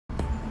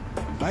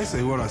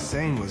Basically what I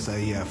seen was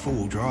a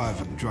four-wheel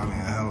drive driving a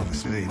hell of a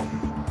speed.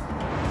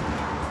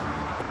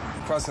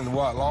 Crossing the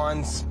white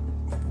lines,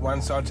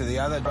 one side to the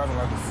other, driving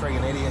like a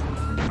friggin' idiot.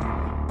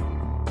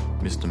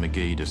 Mr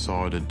McGee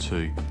decided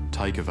to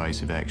take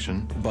evasive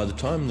action. By the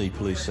time the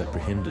police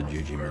apprehended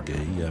Eugene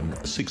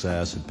McGee, 6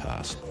 hours had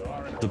passed.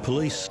 The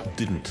police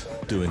didn't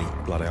do any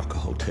blood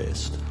alcohol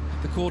test.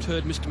 The court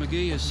heard Mr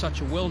McGee as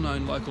such a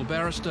well-known local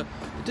barrister,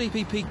 the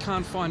DPP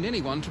can't find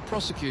anyone to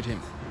prosecute him.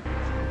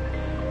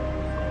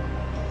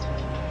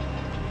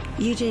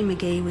 Eugene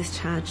McGee was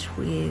charged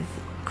with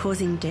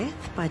causing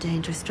death by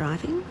dangerous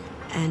driving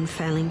and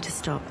failing to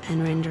stop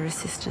and render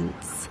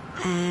assistance.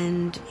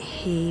 And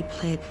he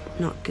pled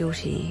not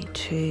guilty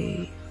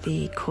to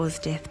the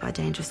caused death by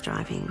dangerous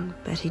driving,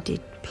 but he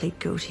did plead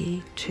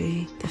guilty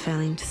to the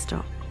failing to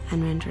stop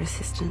and render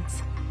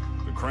assistance.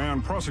 The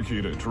Crown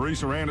prosecutor,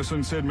 Teresa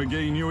Anderson, said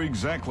McGee knew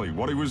exactly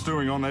what he was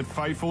doing on that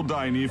fateful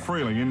day near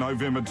Freeling in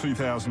November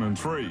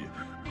 2003.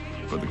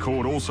 But the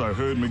court also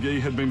heard McGee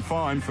had been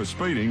fined for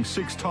speeding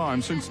 6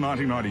 times since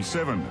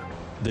 1997.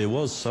 There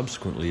was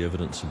subsequently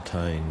evidence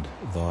obtained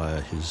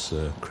via his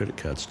credit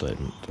card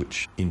statement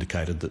which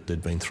indicated that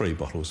there'd been 3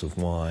 bottles of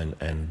wine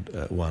and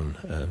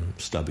 1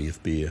 stubby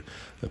of beer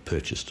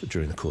purchased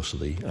during the course of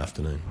the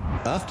afternoon.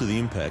 After the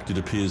impact, it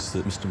appears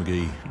that Mr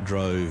McGee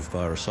drove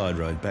via a side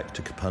road back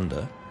to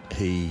Kapunda.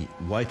 He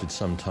waited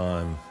some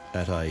time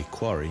at a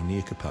quarry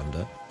near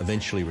Kapunda,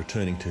 eventually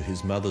returning to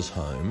his mother's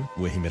home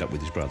where he met up with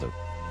his brother.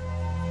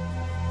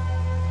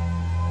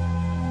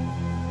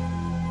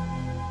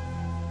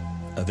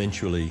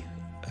 Eventually,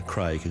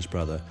 Craig, his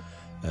brother,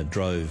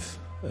 drove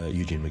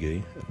Eugene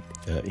McGee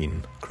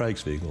in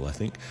Craig's vehicle, I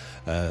think,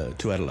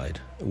 to Adelaide,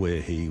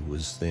 where he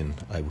was then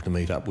able to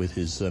meet up with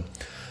his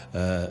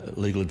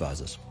legal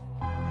advisors.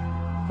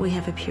 We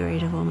have a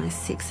period of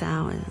almost 6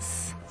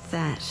 hours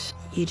that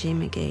Eugene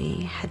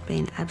McGee had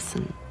been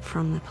absent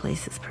from the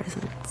police's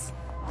presence.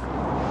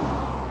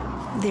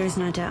 There is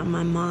no doubt in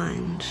my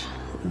mind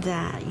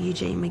that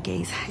Eugene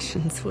McGee's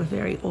actions were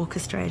very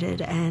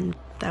orchestrated and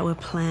they were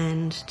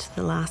planned to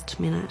the last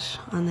minute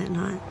on that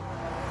night.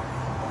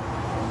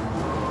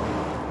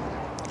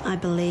 I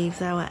believe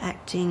they were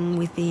acting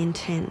with the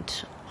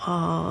intent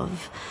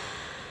of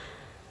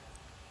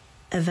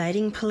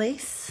evading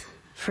police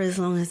for as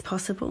long as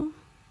possible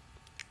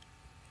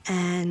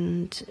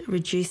and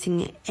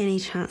reducing any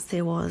chance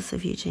there was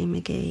of Eugene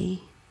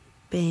McGee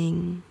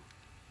being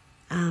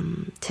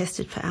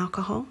tested for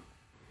alcohol.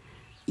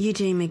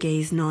 Eugene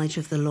McGee's knowledge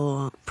of the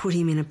law put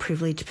him in a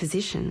privileged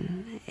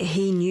position.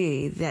 He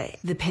knew that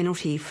the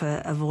penalty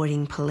for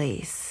avoiding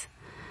police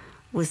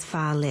was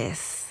far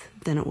less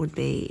than it would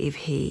be if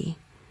he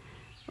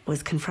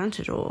was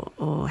confronted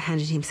or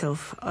handed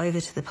himself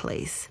over to the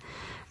police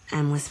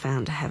and was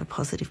found to have a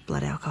positive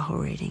blood alcohol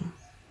reading.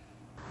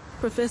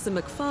 Professor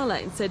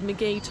McFarlane said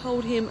McGee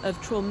told him of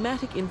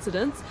traumatic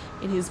incidents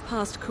in his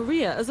past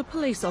career as a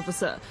police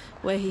officer,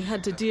 where he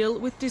had to deal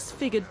with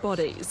disfigured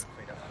bodies.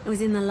 It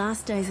was in the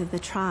last days of the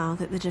trial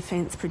that the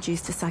defence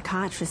produced a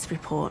psychiatrist's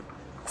report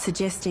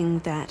suggesting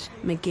that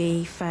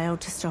McGee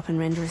failed to stop and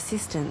render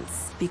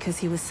assistance because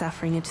he was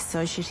suffering a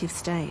dissociative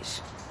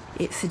state.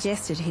 It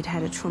suggested he'd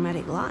had a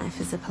traumatic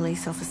life as a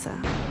police officer.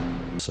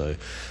 So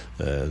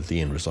the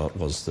end result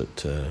was that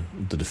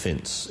the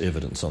defence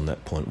evidence on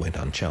that point went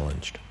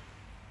unchallenged.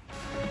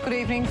 Good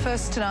evening.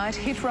 First tonight,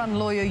 hit-run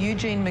lawyer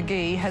Eugene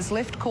McGee has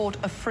left court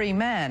a free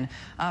man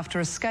after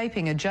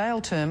escaping a jail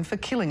term for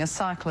killing a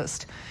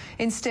cyclist.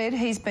 Instead,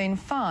 he's been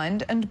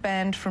fined and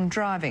banned from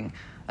driving,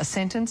 a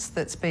sentence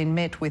that's been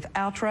met with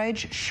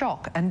outrage,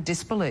 shock and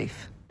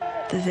disbelief.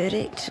 The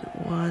verdict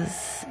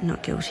was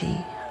not guilty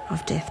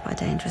of death by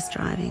dangerous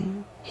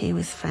driving. He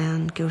was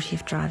found guilty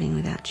of driving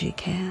without due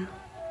care.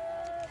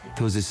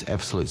 There was this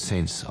absolute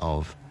sense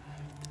of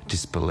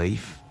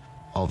disbelief,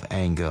 of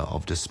anger,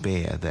 of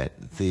despair that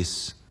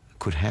this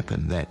could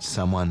happen, that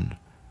someone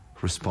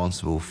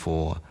responsible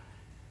for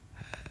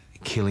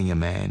killing a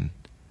man,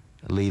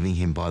 leaving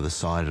him by the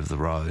side of the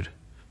road,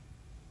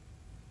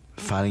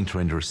 failing to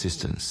render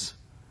assistance,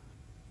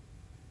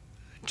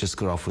 just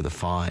got off with a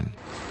fine.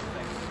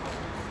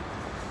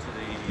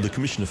 The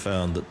Commissioner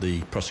found that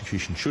the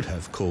prosecution should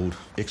have called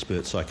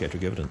expert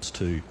psychiatric evidence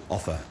to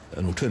offer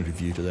an alternative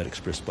view to that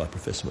expressed by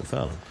Professor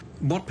McFarlane.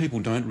 What people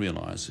don't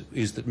realise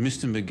is that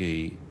Mr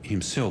McGee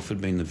himself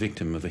had been the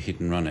victim of a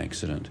hit-and-run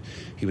accident.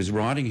 He was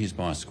riding his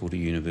bicycle to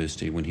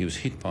university when he was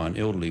hit by an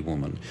elderly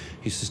woman.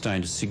 He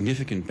sustained a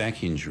significant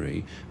back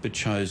injury but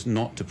chose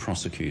not to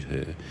prosecute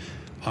her.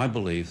 I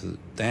believe that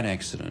that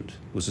accident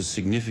was a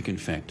significant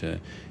factor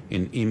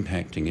in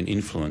impacting and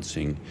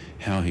influencing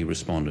how he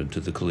responded to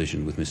the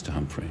collision with Mr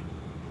Humphrey.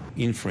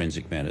 In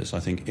forensic matters, I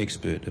think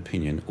expert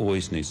opinion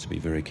always needs to be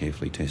very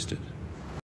carefully tested.